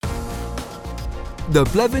The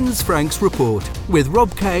Blevins Franks Report with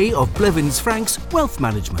Rob Kay of Blevins Franks Wealth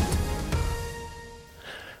Management.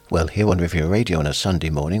 Well, here on Riviera Radio on a Sunday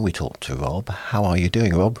morning, we talk to Rob. How are you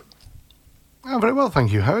doing, Rob? I'm very well,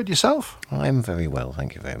 thank you. Howard, yourself? I'm very well,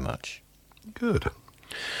 thank you very much. Good.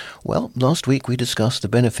 Well, last week we discussed the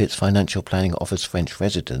benefits financial planning offers French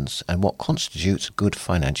residents and what constitutes good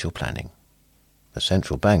financial planning. The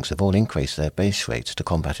central banks have all increased their base rates to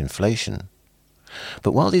combat inflation.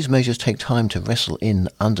 But while these measures take time to wrestle in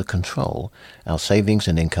under control, our savings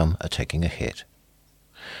and income are taking a hit.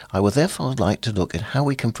 I would therefore like to look at how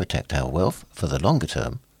we can protect our wealth for the longer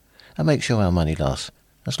term and make sure our money lasts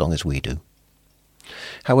as long as we do.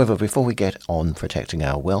 However, before we get on protecting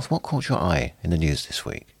our wealth, what caught your eye in the news this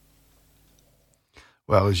week?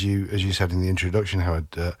 Well, as you said in the introduction,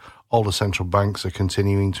 Howard, all the central banks are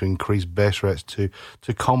continuing to increase base rates to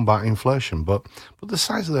combat inflation, but the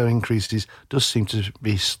size of their increases does seem to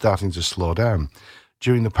be starting to slow down.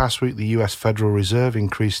 During the past week, the US Federal Reserve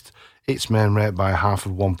increased its main rate by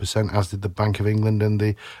 0.5%, as did the Bank of England and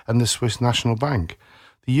the Swiss National Bank.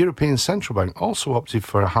 The European Central Bank also opted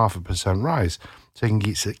for a 0.5% rise, taking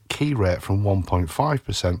its key rate from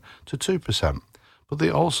 1.5% to 2%. But they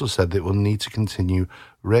also said they will need to continue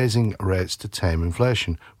raising rates to tame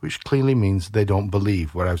inflation, which clearly means they don't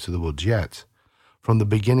believe we're out of the woods yet. From the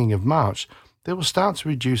beginning of March, they will start to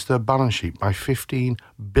reduce their balance sheet by €15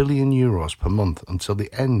 billion per month until the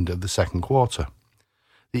end of the second quarter.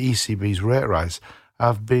 The ECB's rate rise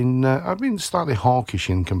have been slightly hawkish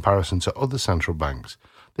in comparison to other central banks.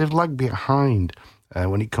 They've lagged behind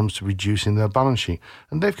when it comes to reducing their balance sheet,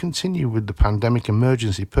 and they've continued with the pandemic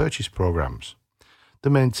emergency purchase programs. The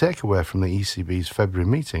main takeaway from the ECB's February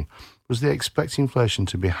meeting was they expect inflation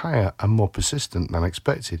to be higher and more persistent than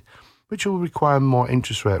expected, which will require more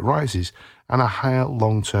interest rate rises and a higher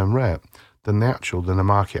long-term rate than the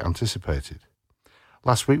market anticipated.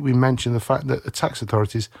 Last week we mentioned the fact that the tax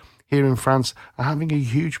authorities here in France are having a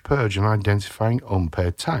huge purge on identifying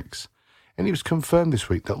unpaid tax. And it was confirmed this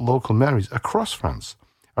week that local mayors across France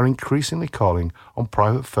are increasingly calling on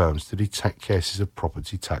private firms to detect cases of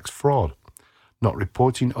property tax fraud. Not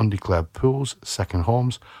reporting undeclared pools, second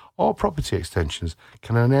homes, or property extensions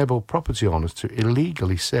can enable property owners to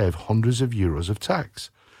illegally save hundreds of euros of tax.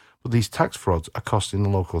 But these tax frauds are costing the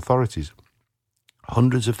local authorities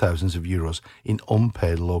hundreds of thousands of euros in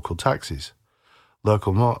unpaid local taxes.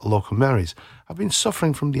 Local mayors have been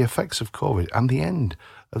suffering from the effects of COVID and the end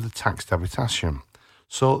of the tax habitation.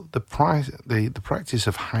 So the practice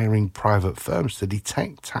of hiring private firms to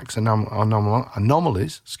detect tax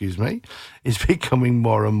anomalies, is becoming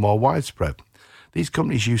more and more widespread. These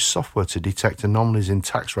companies use software to detect anomalies in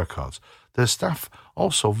tax records. Their staff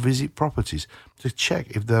also visit properties to check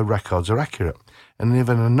if their records are accurate. And if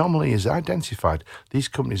an anomaly is identified, these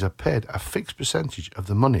companies are paid a fixed percentage of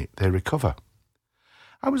the money they recover.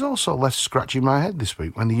 I was also left scratching my head this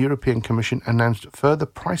week when the European Commission announced further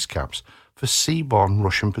price caps for seaborne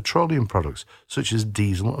Russian petroleum products, such as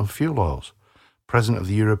diesel and fuel oils. President of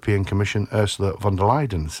the European Commission, Ursula von der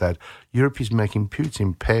Leyen, said Europe is making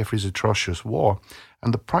Putin pay for his atrocious war,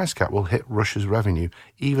 and the price cap will hit Russia's revenue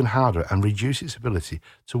even harder and reduce its ability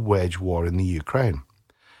to wage war in the Ukraine.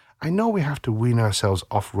 I know we have to wean ourselves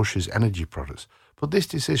off Russia's energy products, but this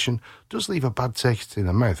decision does leave a bad taste in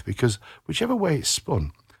the mouth because whichever way it's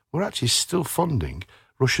spun, we're actually still funding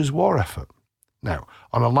Russia's war effort. Now,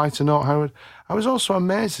 on a lighter note, Howard, I was also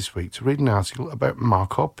amazed this week to read an article about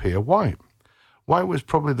Marco Pierre White. White was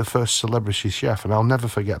probably the first celebrity chef, and I'll never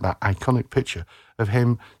forget that iconic picture of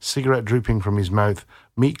him, cigarette drooping from his mouth,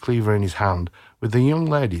 meat cleaver in his hand, with the young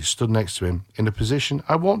lady stood next to him in a position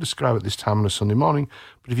I won't describe at this time on a Sunday morning,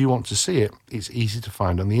 but if you want to see it, it's easy to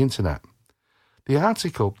find on the internet. The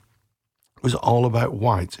article was all about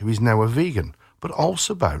White, who is now a vegan, but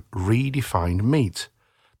also about redefined meat.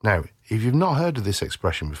 Now, if you've not heard of this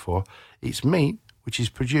expression before, it's meat which is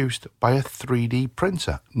produced by a 3D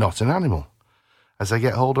printer, not an animal. As I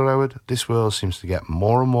get older, Howard, this world seems to get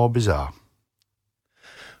more and more bizarre.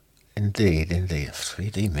 Indeed,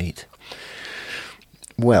 3D meat.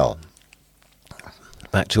 Well,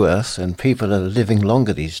 back to Earth, and people are living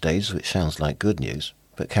longer these days, which sounds like good news,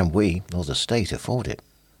 but can we, or the state, afford it?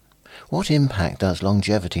 What impact does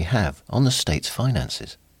longevity have on the state's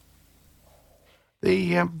finances?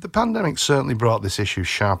 The pandemic certainly brought this issue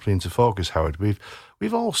sharply into focus, Howard.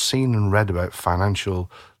 We've all seen and read about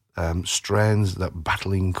financial strains that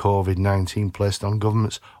battling COVID-19 placed on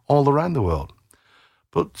governments all around the world.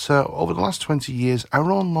 But over the last 20 years,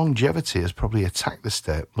 our own longevity has probably attacked the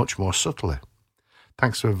state much more subtly.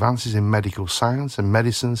 Thanks to advances in medical science and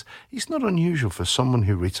medicines, it's not unusual for someone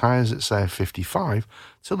who retires at, say, 55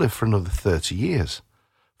 to live for another 30 years.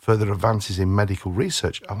 Further advances in medical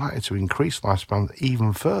research are likely to increase lifespan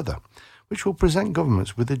even further, which will present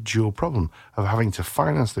governments with a dual problem of having to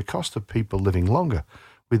finance the cost of people living longer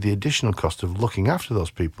with the additional cost of looking after those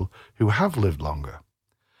people who have lived longer.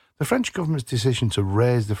 The French government's decision to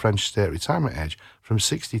raise the French state retirement age from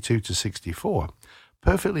 62 to 64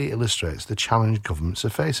 perfectly illustrates the challenge governments are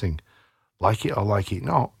facing. Like it or like it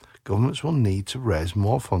not, governments will need to raise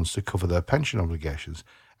more funds to cover their pension obligations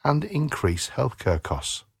and increase healthcare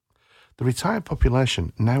costs. The retired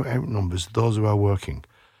population now outnumbers those who are working,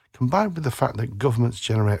 combined with the fact that governments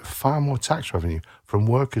generate far more tax revenue from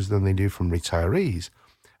workers than they do from retirees,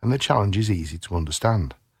 and the challenge is easy to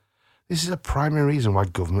understand. This is a primary reason why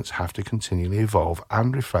governments have to continually evolve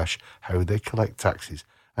and refresh how they collect taxes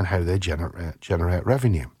and how they generate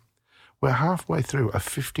revenue. We're halfway through a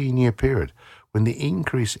 15-year period when the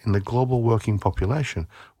increase in the global working population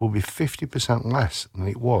will be 50% less than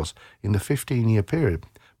it was in the 15-year period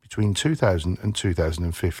between 2000 and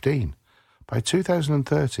 2015. By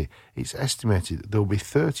 2030, it's estimated that there will be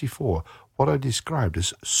 34 what are described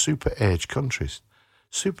as super-aged countries.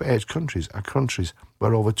 Super-aged countries are countries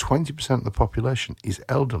where over 20% of the population is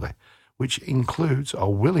elderly, which includes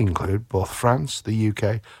or will include both France, the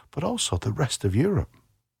UK, but also the rest of Europe.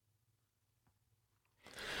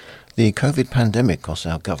 The COVID pandemic cost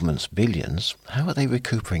our governments billions. How are they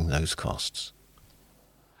recouping those costs?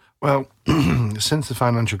 Well, since the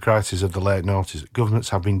financial crisis of the late noughties, governments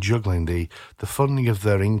have been juggling the funding of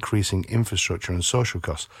their increasing infrastructure and social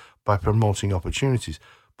costs by promoting opportunities,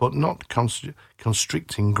 but not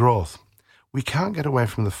constricting growth. We can't get away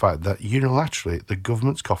from the fact that unilaterally the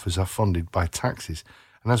government's coffers are funded by taxes,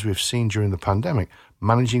 and as we've seen during the pandemic,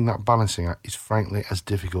 managing that balancing act is frankly as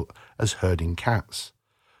difficult as herding cats.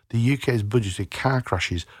 The UK's budgeted car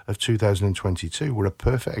crashes of 2022 were a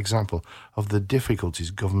perfect example of the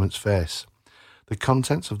difficulties governments face. The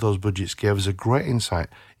contents of those budgets gave us a great insight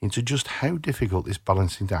into just how difficult this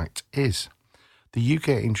balancing act is. The UK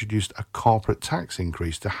introduced a corporate tax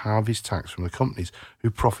increase to harvest tax from the companies who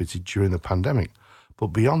profited during the pandemic. But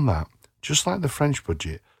beyond that, just like the French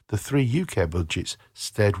budget, the three UK budgets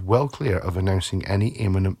stayed well clear of announcing any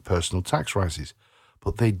imminent personal tax rises.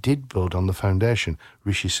 But they did build on the foundation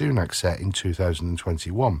Rishi Sunak set in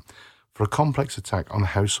 2021 for a complex attack on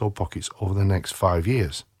household pockets over the next 5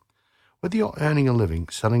 years. Whether you're earning a living,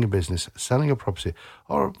 selling a business, selling a property,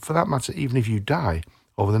 or for that matter, even if you die,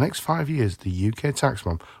 over the next 5 years, the UK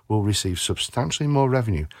taxman will receive substantially more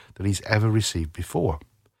revenue than he's ever received before.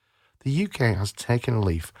 The UK has taken a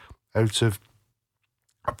leaf out of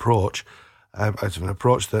an approach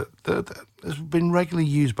that has been regularly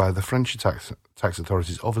used by the French tax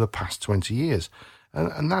authorities over the past 20 years,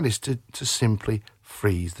 and that is to simply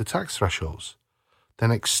freeze the tax thresholds,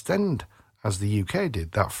 then extend, as the UK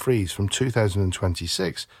did, that freeze from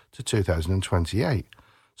 2026 to 2028.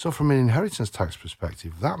 So from an inheritance tax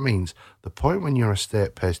perspective, that means the point when your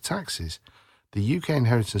estate pays taxes, the UK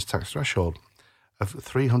inheritance tax threshold of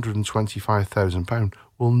 £325,000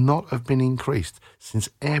 will not have been increased since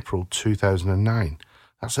April 2009.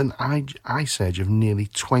 That's an ice age of nearly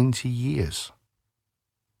 20 years.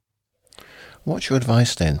 What's your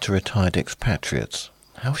advice then to retired expatriates?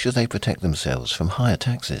 How should they protect themselves from higher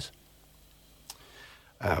taxes?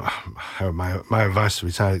 My advice to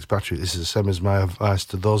retired expatriates is the same as my advice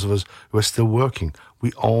to those of us who are still working.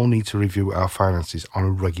 We all need to review our finances on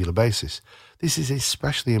a regular basis. This is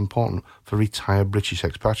especially important for retired British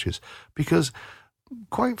expatriates because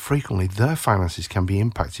quite frequently their finances can be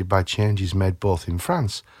impacted by changes made both in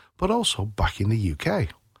France but also back in the UK.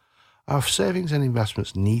 Our savings and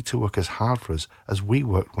investments need to work as hard for us as we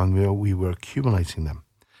worked when we were accumulating them.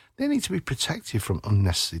 They need to be protected from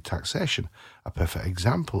unnecessary taxation. A perfect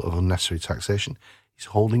example of unnecessary taxation is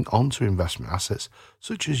holding on to investment assets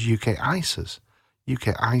such as UK ISAs.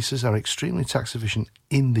 UK ISAs are extremely tax efficient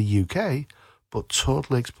in the UK, but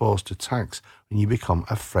totally exposed to tax when you become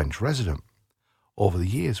a French resident. Over the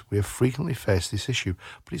years, we have frequently faced this issue,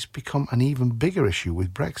 but it's become an even bigger issue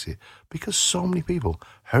with Brexit because so many people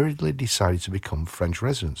hurriedly decided to become French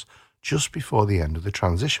residents just before the end of the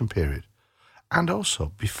transition period, and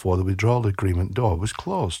also before the withdrawal agreement door was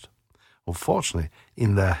closed. Unfortunately,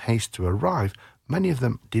 in their haste to arrive, many of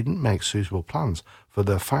them didn't make suitable plans for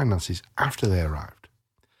their finances after they arrived.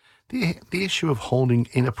 The issue of holding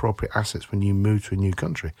inappropriate assets when you move to a new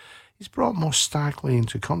country is brought more starkly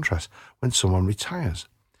into contrast when someone retires.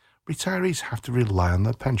 Retirees have to rely on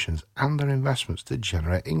their pensions and their investments to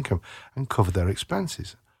generate income and cover their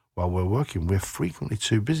expenses, While we're working, we're frequently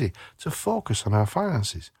too busy to focus on our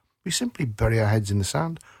finances. We simply bury our heads in the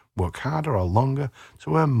sand, work harder or longer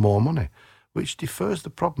to earn more money, which defers the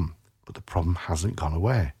problem, but the problem hasn't gone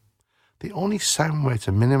away. The only sound way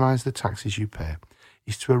to minimise the taxes you pay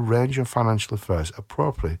is to arrange your financial affairs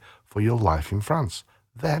appropriately for your life in France.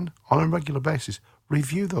 Then, on a regular basis,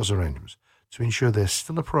 review those arrangements to ensure they're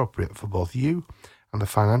still appropriate for both you and the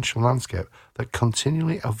financial landscape that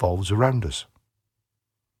continually evolves around us.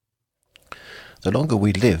 The longer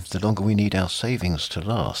we live, the longer we need our savings to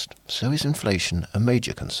last. So is inflation a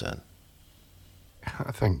major concern?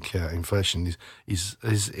 I think inflation is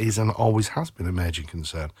and always has been a major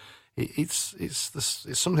concern. It's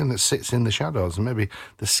something that sits in the shadows and maybe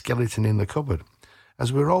the skeleton in the cupboard.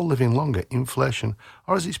 As we're all living longer, inflation,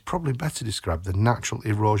 or as it's probably better described, the natural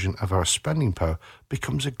erosion of our spending power,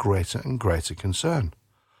 becomes a greater and greater concern.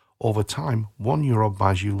 Over time, €1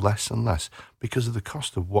 buys you less and less because of the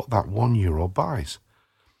cost of what that €1 buys.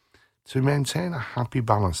 To maintain a happy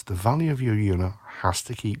balance, the value of your euro has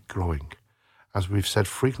to keep growing. As we've said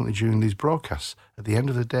frequently during these broadcasts, at the end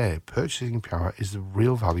of the day, purchasing power is the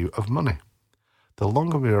real value of money. The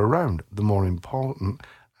longer we're around, the more important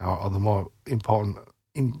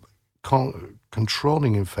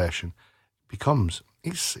controlling inflation becomes.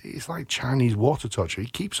 It's like Chinese water torture.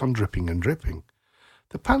 It keeps on dripping and dripping.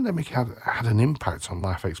 The pandemic had an impact on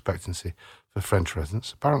life expectancy for French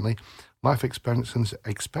residents. Apparently, life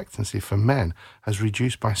expectancy for men has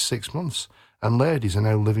reduced by 6 months, and ladies are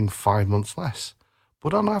now living 5 months less.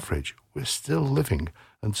 But on average, we're still living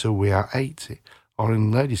until we are 80, or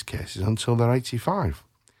in ladies' cases, until they're 85.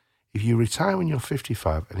 If you retire when you're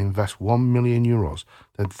 55 and invest €1 million,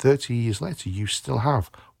 then 30 years later you still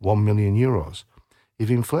have €1 million. If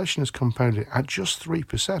inflation is compounded at just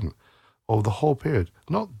 3% over the whole period,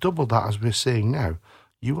 not double that as we're seeing now,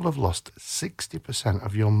 you will have lost 60%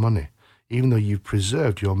 of your money, even though you've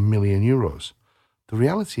preserved your €1 million. The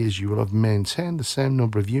reality is you will have maintained the same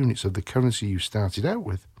number of units of the currency you started out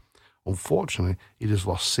with. Unfortunately, it has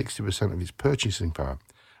lost 60% of its purchasing power.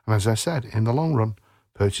 And as I said, in the long run,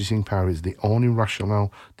 purchasing power is the only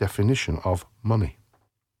rational definition of money.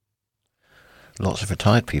 Lots of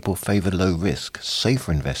retired people favour low-risk,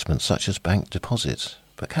 safer investments such as bank deposits,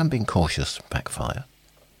 but can being cautious backfire?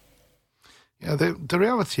 Yeah, the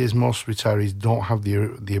reality is most retirees don't have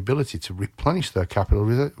the ability to replenish their capital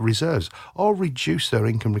reserves or reduce their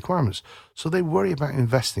income requirements, so they worry about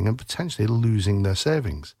investing and potentially losing their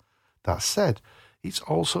savings. That said, it's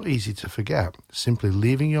also easy to forget. Simply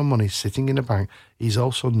leaving your money sitting in a bank is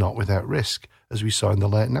also not without risk. As we saw in the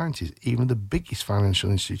late 90s, even the biggest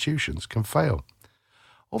financial institutions can fail.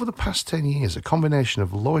 Over the past 10 years, a combination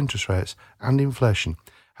of low interest rates and inflation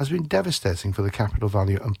has been devastating for the capital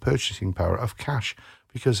value and purchasing power of cash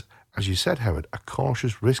because, as you said, Howard, a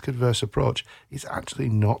cautious, risk-adverse approach is actually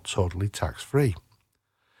not totally tax-free.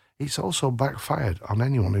 It's also backfired on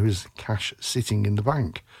anyone who has cash sitting in the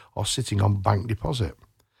bank or sitting on bank deposit.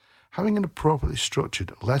 Having an appropriately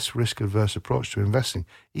structured, less risk-adverse approach to investing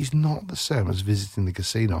is not the same as visiting the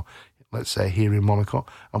casino, let's say here in Monaco,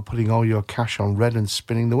 and putting all your cash on red and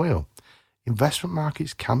spinning the wheel. Investment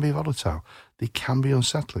markets can be volatile, they can be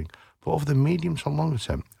unsettling, but over the medium to longer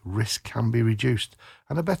term, risk can be reduced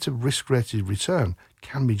and a better risk-rated return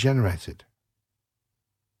can be generated.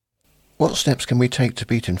 What steps can we take to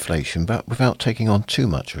beat inflation but without taking on too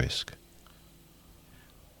much risk?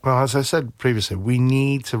 Well, as I said previously, we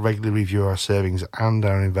need to regularly review our savings and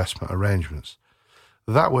our investment arrangements.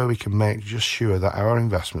 That way we can make just sure that our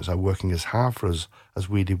investments are working as hard for us as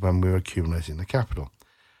we did when we were accumulating the capital.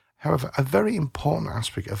 However, a very important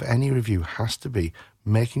aspect of any review has to be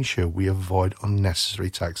making sure we avoid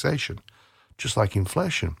unnecessary taxation. Just like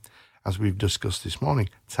inflation, as we've discussed this morning,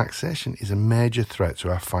 taxation is a major threat to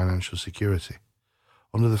our financial security.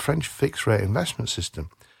 Under the French fixed-rate investment system,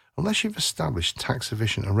 unless you've established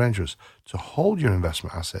tax-efficient arrangements to hold your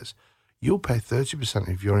investment assets, you'll pay 30%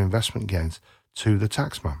 of your investment gains to the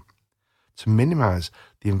taxman. To minimise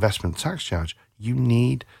the investment tax charge, you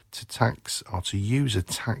need to tax or to use a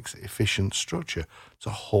tax-efficient structure to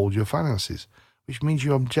hold your finances, which means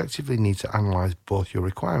you objectively need to analyse both your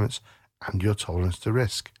requirements and your tolerance to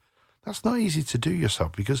risk. That's not easy to do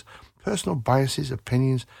yourself because personal biases,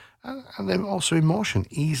 opinions, and then also emotion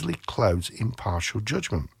easily clouds impartial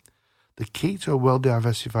judgment. The key to a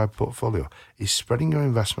well-diversified portfolio is spreading your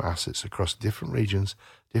investment assets across different regions,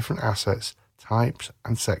 different assets, types,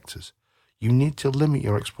 and sectors. You need to limit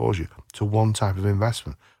your exposure to one type of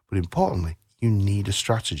investment, but importantly, you need a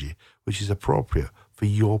strategy which is appropriate for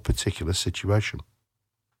your particular situation.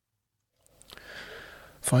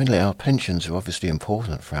 Finally, our pensions are obviously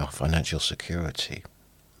important for our financial security.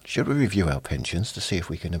 Should we review our pensions to see if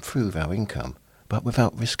we can improve our income, but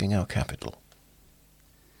without risking our capital?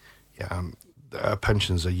 Yeah, our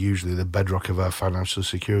pensions are usually the bedrock of our financial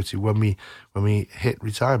security when we hit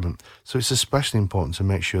retirement. So it's especially important to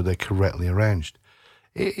make sure they're correctly arranged.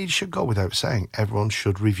 It should go without saying everyone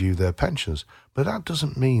should review their pensions, but that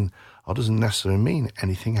doesn't necessarily mean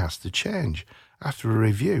anything has to change. After a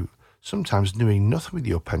review, sometimes doing nothing with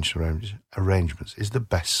your pension arrangements is the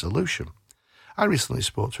best solution. I recently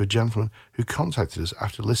spoke to a gentleman who contacted us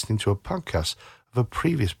after listening to a podcast of a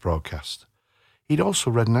previous broadcast. He'd also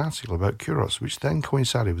read an article about Curios, which then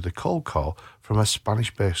coincided with a cold call from a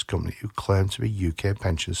Spanish-based company who claimed to be UK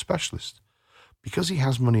pension specialist. Because he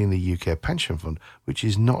has money in the UK pension fund, which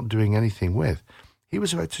he's not doing anything with, he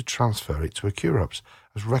was about to transfer it to a Curios,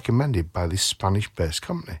 as recommended by this Spanish-based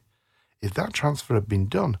company. If that transfer had been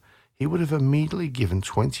done, he would have immediately given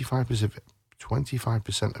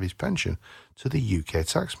 25% of his pension to the UK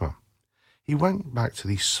taxman. He went back to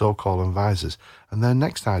these so-called advisors, and their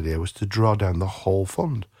next idea was to draw down the whole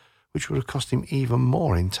fund, which would have cost him even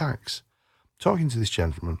more in tax. Talking to this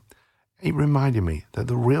gentleman, it reminded me that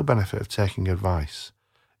the real benefit of taking advice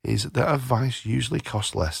is that advice usually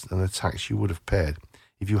costs less than the tax you would have paid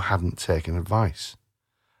if you hadn't taken advice.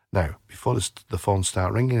 Now, before the phones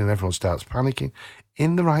start ringing and everyone starts panicking,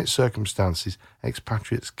 in the right circumstances,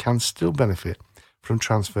 expatriates can still benefit from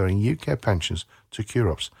transferring UK pensions to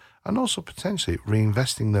Curios and also potentially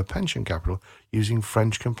reinvesting their pension capital using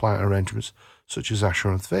French-compliant arrangements such as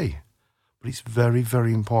Assurance Vie. But it's very,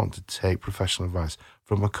 very important to take professional advice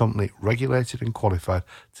from a company regulated and qualified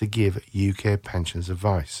to give UK pensions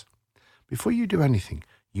advice. Before you do anything,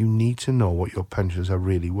 you need to know what your pensions are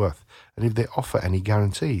really worth and if they offer any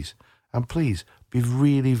guarantees. And please, be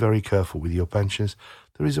really very careful with your pensions.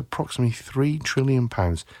 There is approximately £3 trillion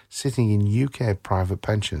sitting in UK private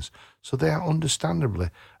pensions, so they are understandably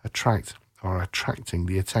attracting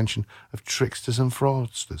the attention of tricksters and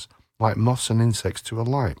fraudsters, like moths and insects to a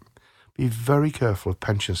light. Be very careful of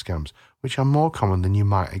pension scams, which are more common than you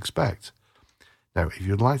might expect. Now, if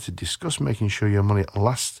you'd like to discuss making sure your money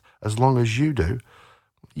lasts as long as you do,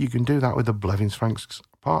 you can do that with a Blevins Franks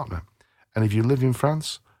partner. And if you live in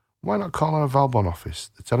France, why not call our Valbonne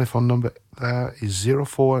office? The telephone number there is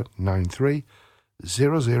 0493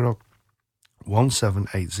 00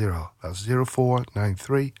 1780. That's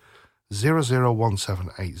 0493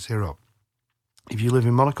 001780. If you live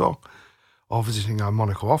in Monaco or visiting our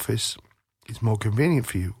Monaco office, it's more convenient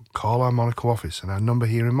for you. Call our Monaco office, and our number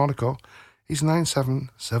here in Monaco is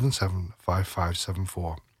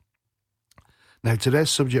 97775574. Now, today's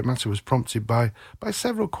subject matter was prompted by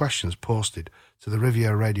several questions posted to the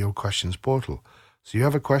Riviera Radio Questions portal. So you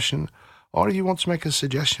have a question, or if you want to make a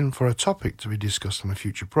suggestion for a topic to be discussed on a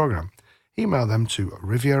future programme, email them to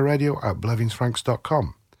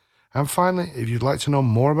rivieradio@blevinsfranks.com. And finally, if you'd like to know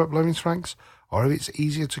more about Blevins Franks, or if it's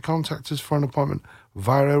easier to contact us for an appointment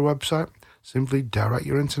via our website, simply direct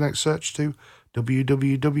your internet search to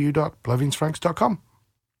www.blevinsfranks.com.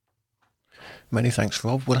 Many thanks,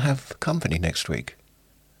 Rob. We'll have company next week.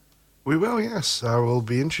 We will, yes. I will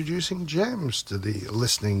be introducing James to the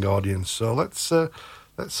listening audience. So let's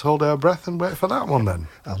hold our breath and wait for that one then.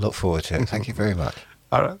 I'll look forward to it. Thank you very much.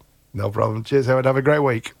 All right. No problem. Cheers, Howard. Have a great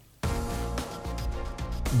week.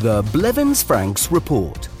 The Blevins Franks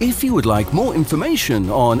Report. If you would like more information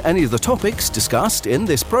on any of the topics discussed in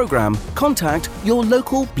this programme, contact your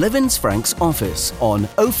local Blevins Franks office on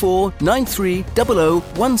 0493 00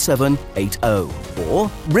 1780 or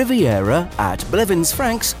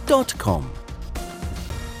riviera@blevinsfranks.com.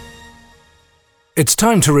 It's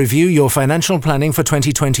time to review your financial planning for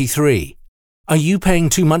 2023. Are you paying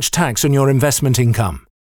too much tax on your investment income?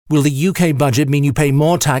 Will the UK budget mean you pay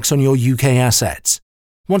more tax on your UK assets?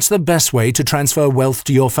 What's the best way to transfer wealth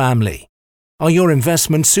to your family? Are your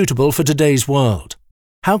investments suitable for today's world?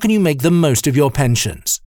 How can you make the most of your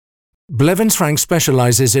pensions? Blevins Franks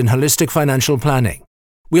specialises in holistic financial planning.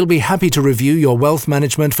 We'll be happy to review your wealth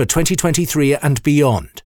management for 2023 and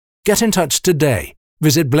beyond. Get in touch today.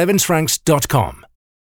 Visit blevinsfranks.com.